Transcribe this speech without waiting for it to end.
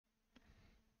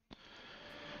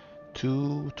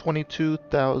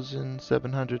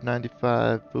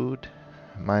22,795 food,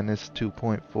 minus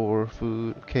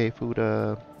 2.4 food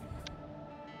a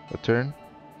turn.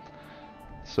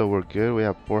 So we're good. We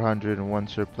have 401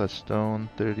 surplus stone,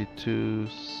 32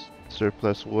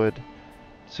 surplus wood,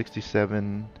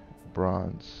 67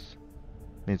 bronze.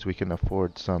 Means we can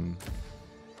afford some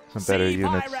better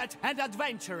units.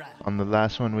 On the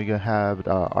last one we have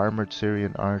armored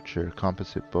Syrian archer,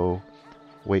 composite bow,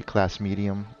 weight class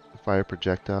medium, fire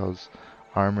projectiles,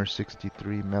 armor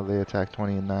 63, melee attack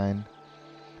 29,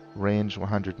 range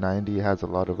 190. It has a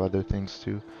lot of other things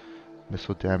too.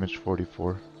 Missile damage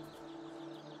 44.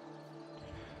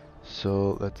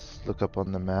 So let's look up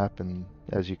on the map, and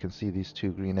as you can see, these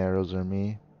two green arrows are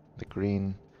me. The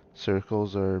green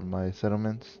circles are my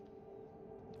settlements.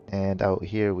 And out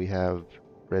here we have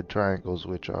red triangles,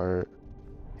 which are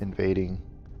invading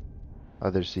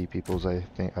other sea peoples, I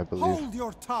believe. Hold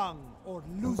your tongue or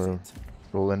lose We're it.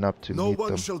 rolling up to meet them. No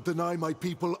one shall deny my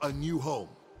people a new home.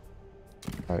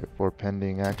 Alright, for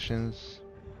pending actions.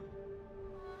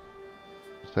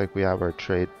 Looks like we have our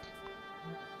trading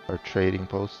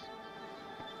post.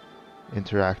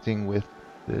 Interacting with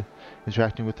an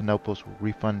outpost will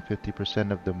refund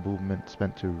 50% of the movement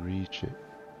spent to reach it.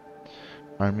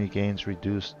 Army gains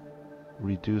reduced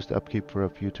upkeep for a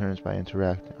few turns by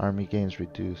interacting. Army gains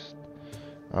reduced.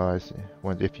 Oh, I see.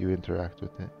 If you interact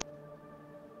with it.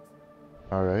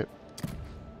 Alright.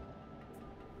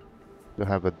 We'll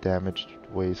have a damaged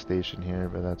way station here,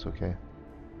 but that's okay.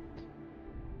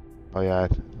 Oh yeah,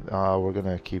 we're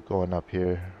gonna keep going up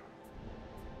here.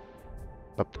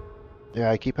 Yeah,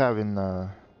 I keep having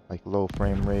like low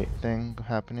frame rate thing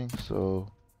happening, so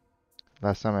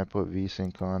last time I put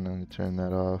VSync on and turn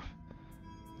that off.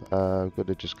 I'm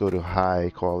gonna just go to high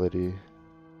quality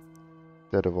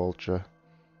instead of ultra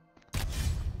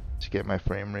to get my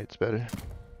frame rates better.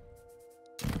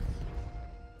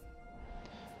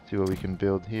 See what we can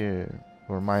build here.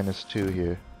 We're -2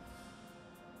 here.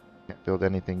 Can't build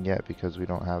anything yet because we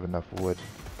don't have enough wood.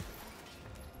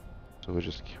 So we'll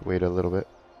just wait a little bit.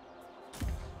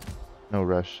 No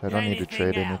rush. I don't need to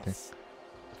trade anything.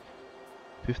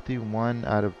 51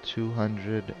 out of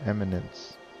 200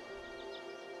 eminence.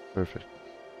 Perfect.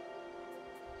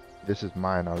 This is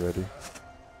mine already.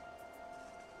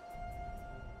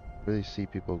 Really see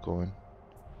people going.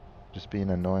 Just being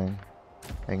annoying.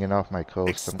 Hanging off my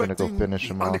coast. I'm gonna go finish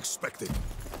them off.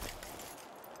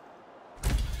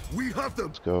 We have them.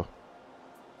 Let's go.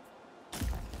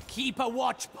 Keep a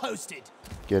watch posted.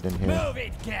 Get in here. Move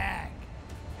it, gang.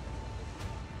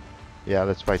 Yeah,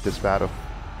 let's fight this battle.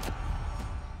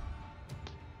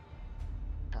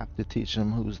 Have to teach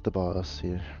them who's the boss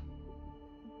here.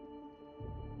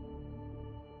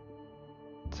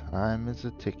 Time is a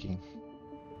ticking.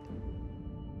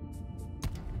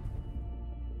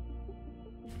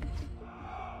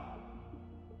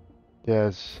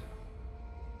 Yes.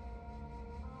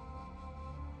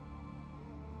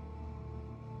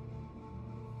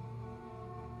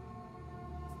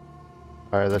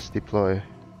 Alright, let's deploy.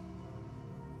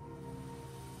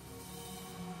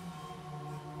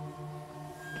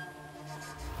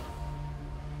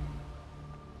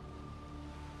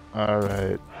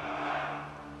 Alright.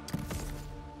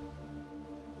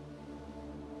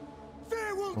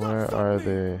 Where are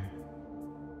they?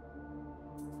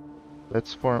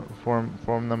 Let's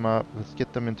form them up. Let's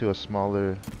get them into a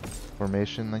smaller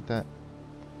formation like that.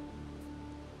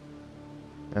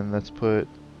 And let's put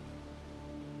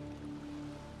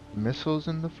missiles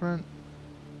in the front.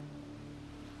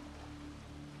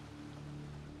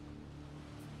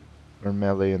 Or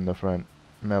melee in the front.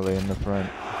 Melee in the front.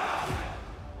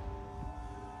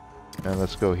 And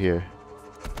let's go here.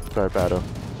 Start battle.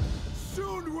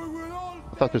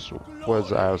 I thought this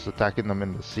was I was attacking them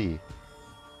in the sea.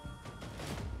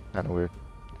 Kinda weird.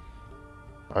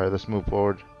 Alright, let's move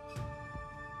forward.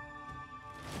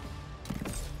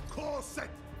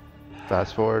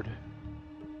 Fast forward.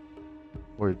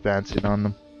 We're advancing on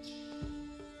them.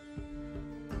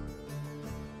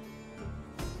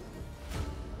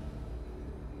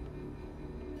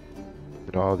 Look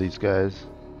at all these guys.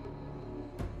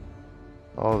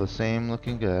 All the same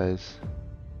looking guys.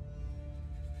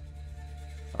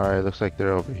 Alright, looks like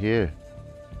they're over here.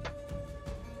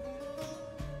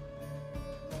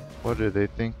 What do they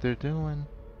think they're doing?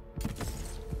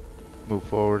 Move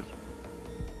forward.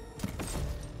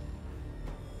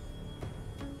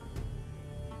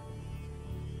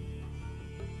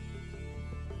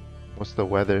 What's the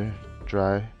weather?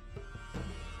 Dry.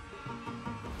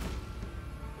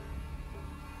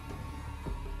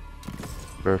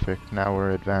 Perfect. Now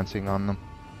we're advancing on them.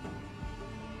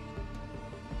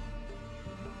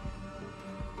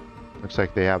 Looks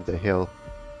like they have the hill.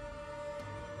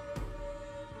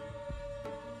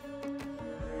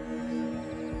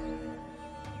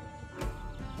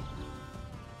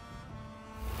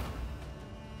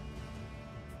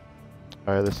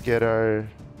 Alright, let's get our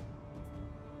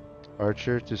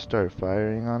archer to start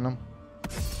firing on them.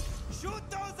 Shoot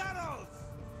those arrows!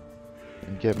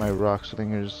 And get my rock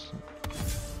slingers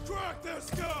Crack their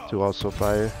skull! to also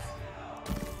fire.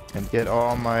 And get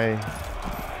all my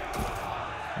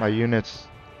units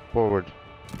forward.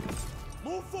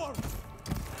 Move forward!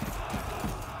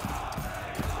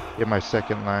 Get my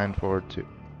second line forward too.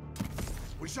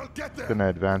 We shall get there. Gonna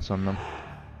advance on them.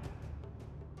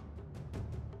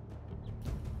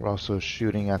 We're also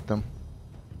shooting at them.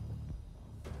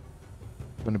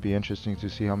 Gonna be interesting to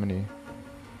see how many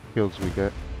kills we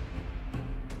get.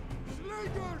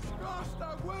 Slingers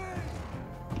lost away.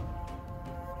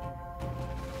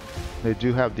 They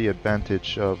do have the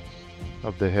advantage of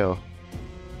the hill,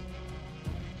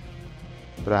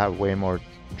 but I have way more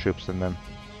troops than them.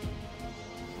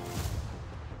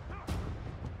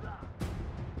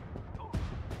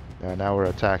 Yeah, now we're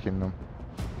attacking them.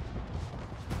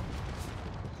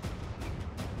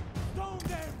 Stone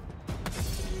them!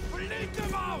 Bleed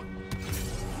them out!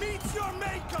 Meet your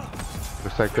maker!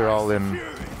 Looks like they're all in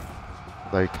Fury!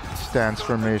 like stance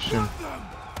formation. Got them!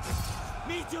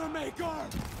 Meet your maker!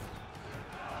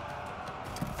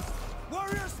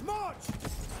 Warriors march!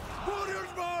 Warriors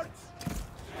march!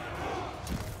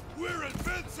 We're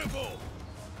invincible!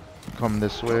 Come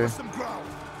this way. Cover some ground.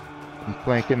 I'm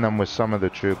flanking them with some of the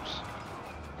troops.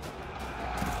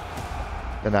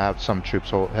 Then I have some troops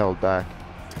held back.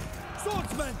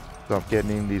 Swordsmen! So I'm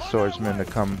getting these swordsmen to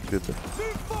come Move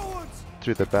forwards!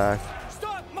 through the back.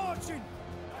 Start marching!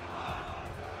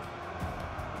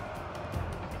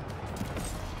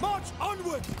 March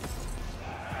onward!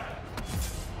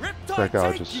 It's like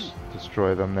I'll just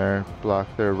destroy them there, block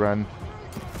their run.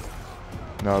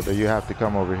 No, but you have to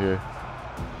come over here.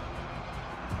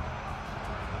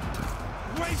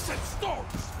 Race and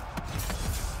storms!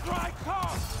 Strike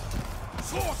hard!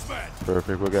 Swordsmen!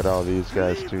 Perfect, we'll get all these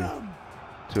guys Lead to them!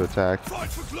 attack. Fight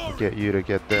for glory! Get you to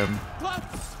get them.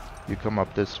 Plants! You come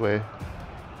up this way.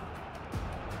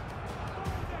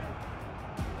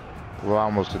 We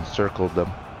almost encircled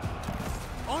them.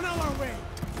 On our way!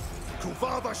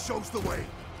 Kuvava shows the way.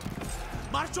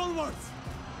 March onwards!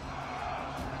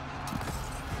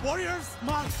 Warriors,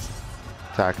 march!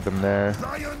 Attack them there.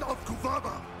 Lion of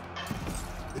Kuvava.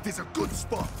 It is a good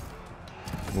spot.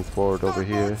 Move forward over Start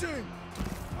here. marching!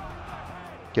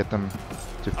 Get them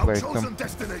to Our flank chosen them.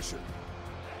 destination.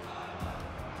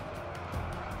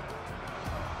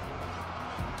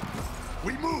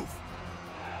 We move.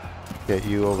 Get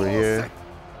you over Course here. set.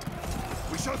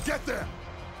 We shall get there.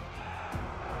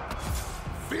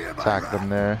 Fear my Attack wrath. them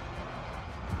there.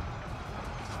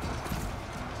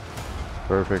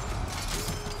 Perfect.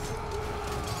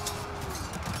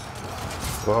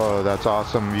 Whoa, that's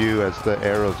awesome view as the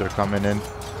arrows are coming in.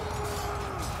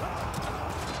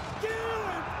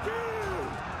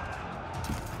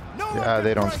 No one Yeah, can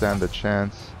they don't break stand a us.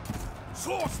 chance.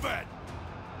 Swordsmen!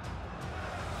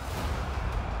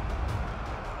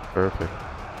 Perfect.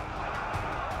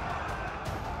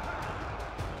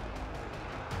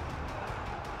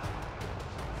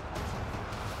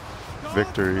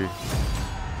 Victory.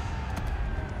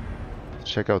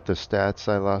 Check out the stats.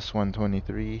 I lost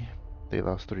 123. They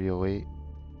lost 308.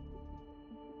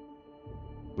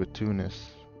 With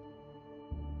Tunis.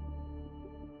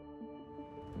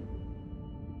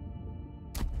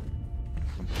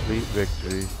 Complete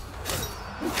victory.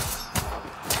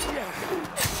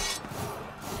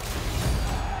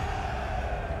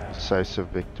 Decisive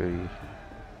victory.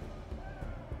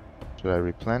 Should I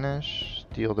replenish?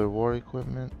 Steal their war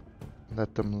equipment?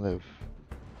 Let them live.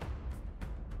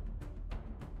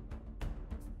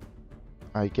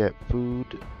 I get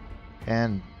food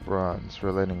and bronze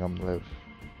for letting them live.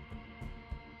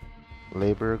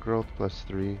 Labor growth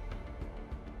 +3.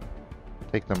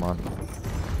 Take them on.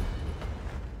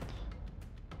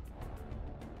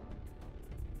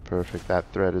 Perfect, that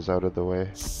threat is out of the way.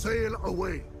 Sail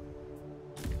away.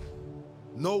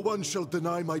 No one shall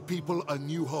deny my people a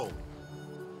new home.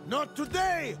 Not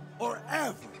today or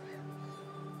ever!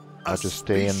 I'll just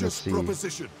stay in the Specious sea.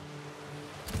 proposition.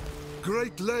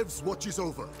 Great Lev's watch is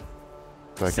over.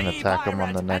 So I can attack them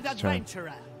on the next turn.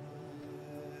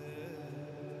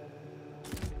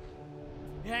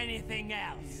 Anything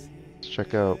else? Let's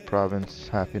check out province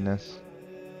happiness.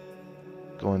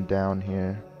 Going down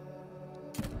here.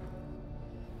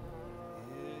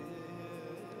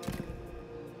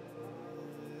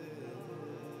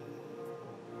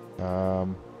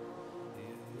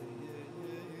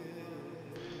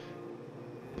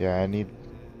 Yeah, I need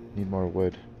more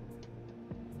wood.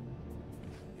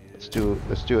 Let's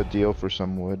do a deal for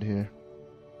some wood here.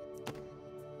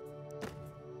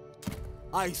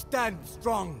 I stand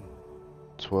strong.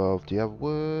 12. Do you have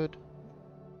wood?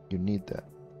 You need that.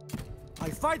 I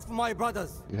fight for my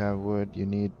brothers. You have wood. You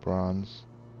need bronze.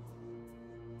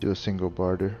 Do a single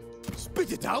barter.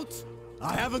 Spit it out.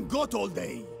 I haven't got all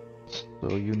day.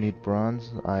 So you need bronze.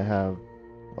 I have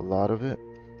a lot of it.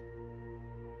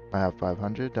 I have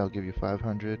 500. I'll give you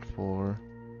 500 for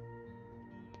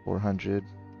 400,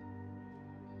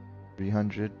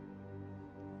 300,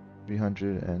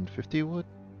 350 wood,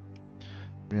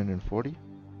 340.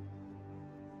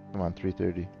 Come on,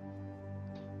 330,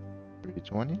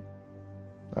 320.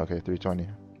 Okay, 320.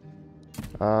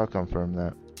 I'll confirm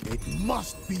that. It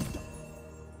must be done.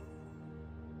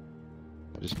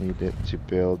 I just need it to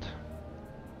build,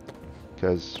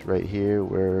 because right here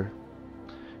we're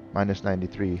minus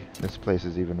 93. This place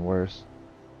is even worse.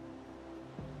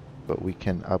 But we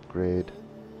can upgrade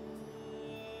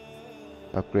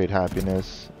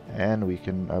happiness, and we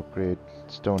can upgrade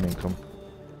stone income.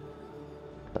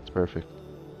 That's perfect.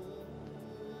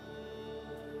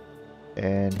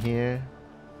 And here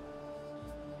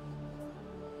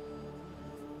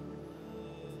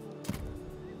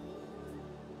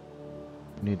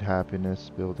need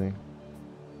happiness building.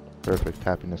 Perfect,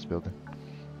 happiness building.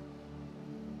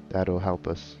 That'll help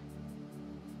us.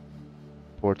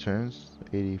 4 turns,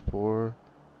 84.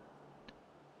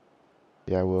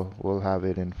 Yeah, we'll have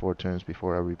it in 4 turns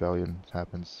before our rebellion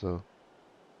happens, so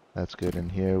that's good.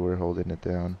 And here we're holding it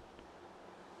down.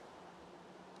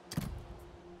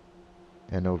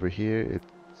 And over here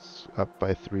it's up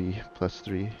by 3 plus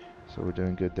 3, so we're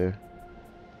doing good there.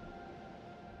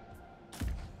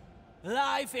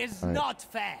 Life is not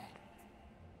fair.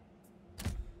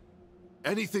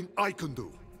 Anything I can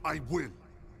do, I will.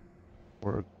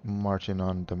 We're marching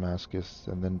on Damascus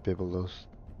and then Byblos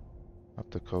up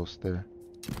the coast there.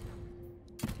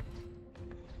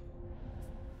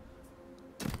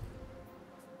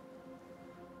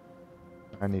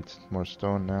 I need more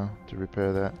stone now to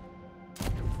repair that.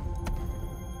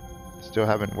 Still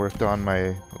haven't worked on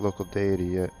my local deity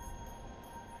yet.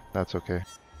 That's okay.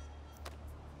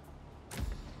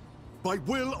 By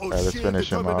will or Let's sheer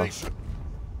finish him off. determination.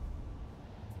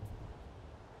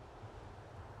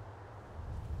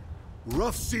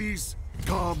 Rough seas,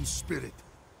 calm spirit.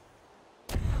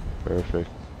 Perfect.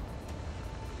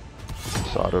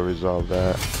 Just auto-resolve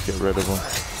that. Get rid of him.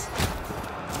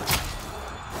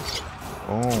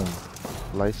 Boom.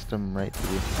 Sliced him right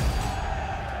through.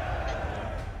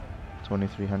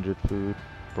 2300 food,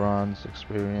 bronze,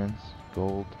 experience,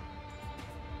 gold.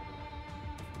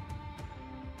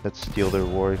 Let's steal their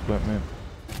war equipment.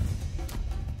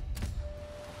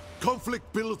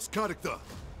 Conflict builds character.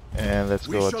 And let's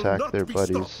We go shall attack not their be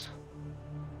buddies. stopped.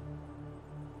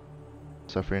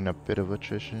 Suffering a bit of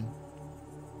attrition.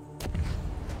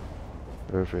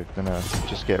 Perfect, gonna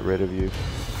just get rid of you.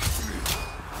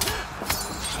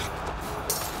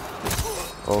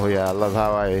 Oh yeah, I love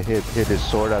how I hit his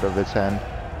sword out of his hand.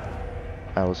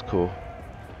 That was cool.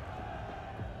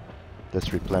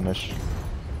 Let's replenish.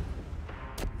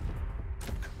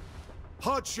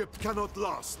 Hardship cannot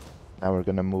last. Now we're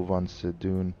gonna move on to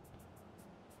Dune.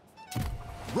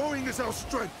 Rowing is our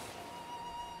strength.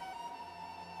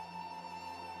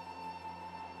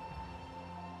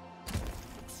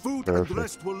 Food Perfect. and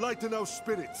rest will lighten our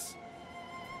spirits.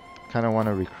 Kinda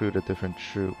wanna recruit a different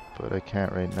troop, but I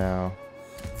can't right now.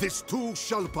 This too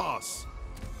shall pass.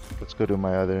 Let's go to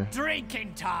my other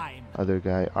Drinking time.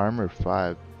 guy. Armor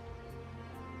 5.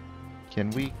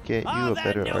 Can we get you Are a there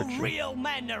better no archer? real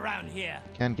men around here?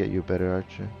 Can get you a better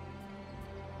archer.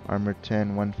 Armor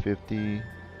 10, 150.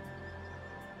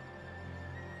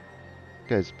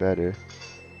 Guy's better.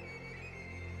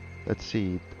 Let's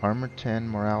see. Armor 10,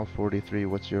 morale 43.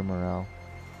 What's your morale?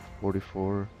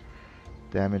 44.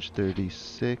 Damage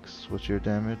 36. What's your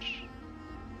damage?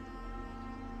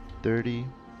 30.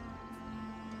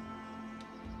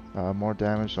 More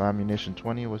damage, so ammunition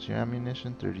 20. What's your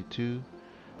ammunition? 32.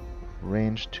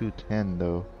 Range 210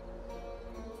 though.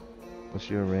 What's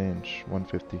your range?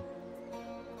 150.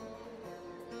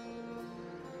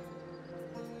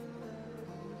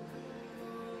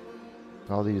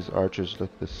 All these archers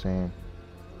look the same.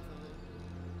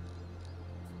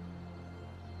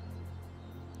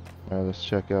 Alright, let's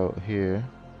check out here.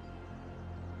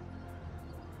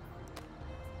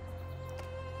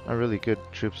 Not really good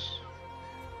troops.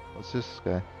 What's this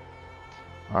guy?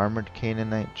 Armored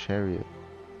Canaanite chariot.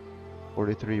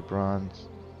 43 bronze.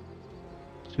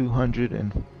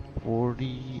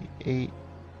 248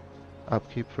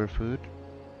 upkeep for food.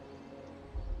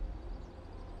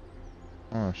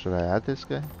 Oh, should I add this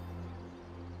guy?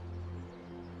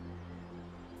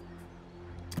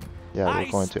 Yeah, we're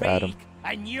I going to add him. speak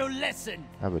and you listen.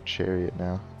 I have a chariot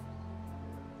now.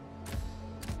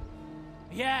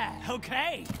 Yeah,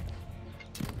 okay.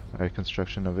 Alright,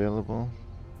 construction available.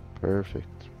 Perfect.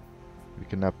 We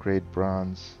can upgrade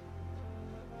bronze.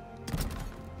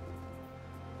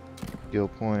 Skill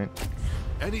point.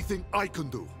 Anything I can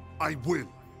do, I will.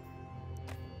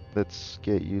 Let's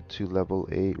get you to level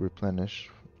 8 replenish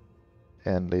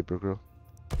and labor growth.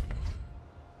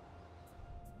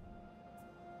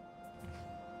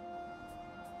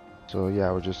 So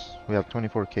yeah, we have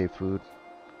 24k food,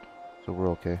 so we're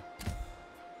okay.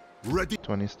 Ready.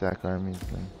 20 stack armies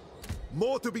then.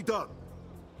 More to be done.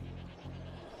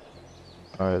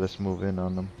 Alright, let's move in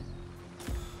on them.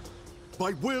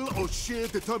 By will or sheer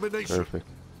determination. Perfect.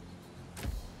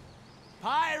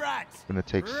 Pirates! Gonna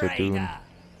take Raider. Sadoon.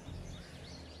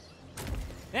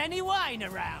 Any wine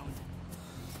around?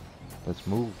 Let's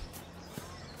move.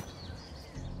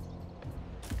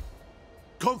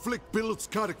 Conflict builds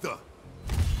character.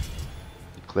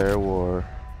 Declare war.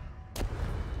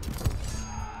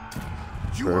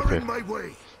 You are in Perfect. my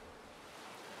way.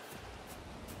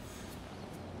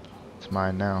 It's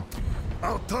mine now.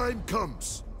 Our time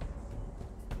comes.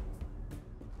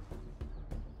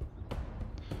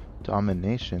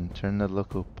 Domination. Turn the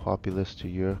local populace to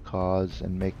your cause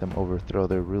and make them overthrow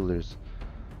their rulers.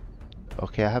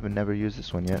 Okay, I haven't never used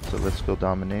this one yet, so let's go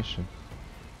domination.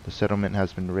 The settlement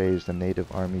has been raised. The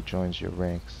native army joins your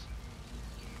ranks.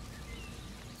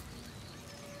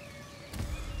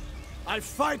 I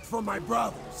fight for my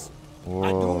brothers. Whoa. I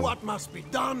do what must be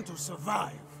done to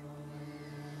survive.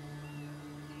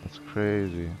 That's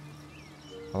crazy.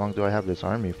 How long do I have this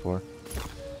army for?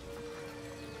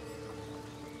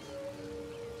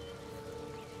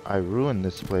 I ruined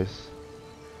this place.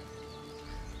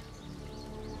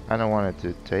 I don't want it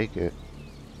to take it.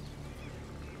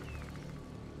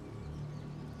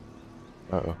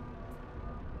 Uh-oh.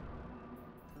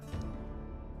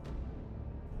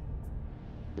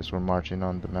 Guess we're marching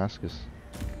on Damascus.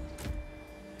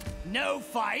 No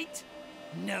fight,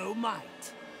 no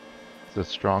might. It's a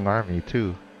strong army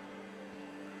too.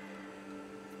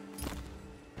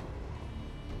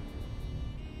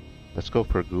 Let's go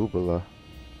for Gubala.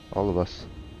 All of us.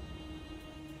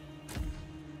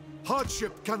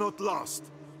 Hardship cannot last.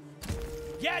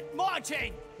 Get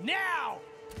marching, now!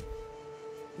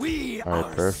 We Alright,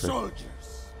 are perfect.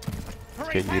 soldiers.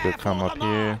 Let's get you to come up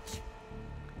here.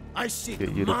 I seek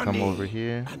Get you to come money over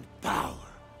here. and power.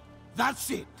 That's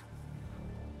it.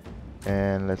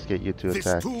 And let's get you to This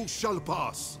attack. too shall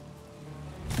pass.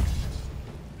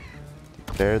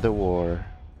 Declare the war.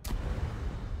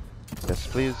 Yes,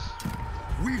 please.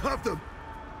 We have them.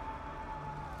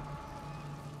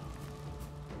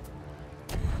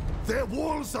 Their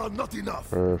walls are not enough.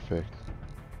 Perfect.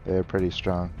 They're pretty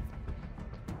strong.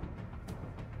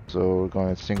 So we're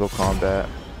going single combat.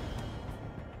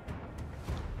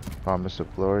 Promise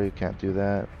of glory, can't do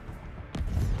that.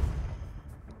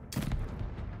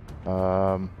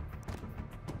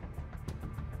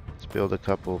 Let's build a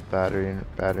couple battering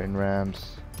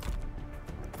rams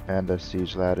and a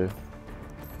siege ladder.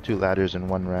 2 ladders and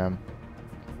 1 ram.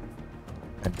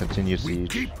 And continue We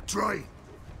siege. keep trying.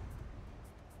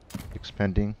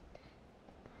 Expending.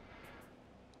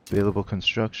 Available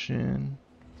construction.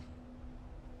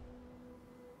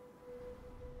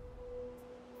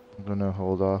 I'm gonna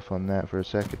hold off on that for a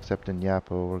sec, except in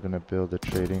Yapo we're gonna build a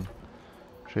trading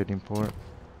port.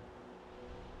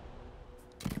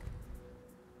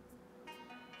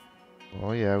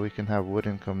 Oh yeah, we can have wood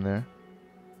income there.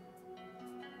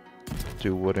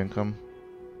 Do wood income.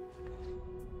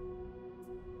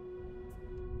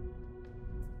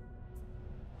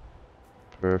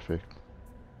 Perfect.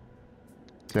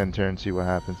 10 turns, see what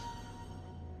happens.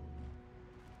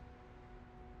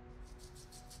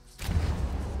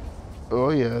 Oh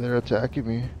yeah, they're attacking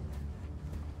me.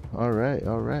 Alright,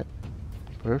 alright.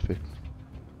 Perfect.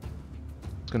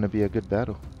 It's gonna be a good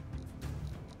battle.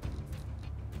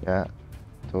 Yeah,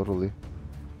 totally.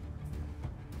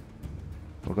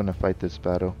 We're gonna fight this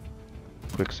battle.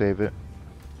 Quick save it.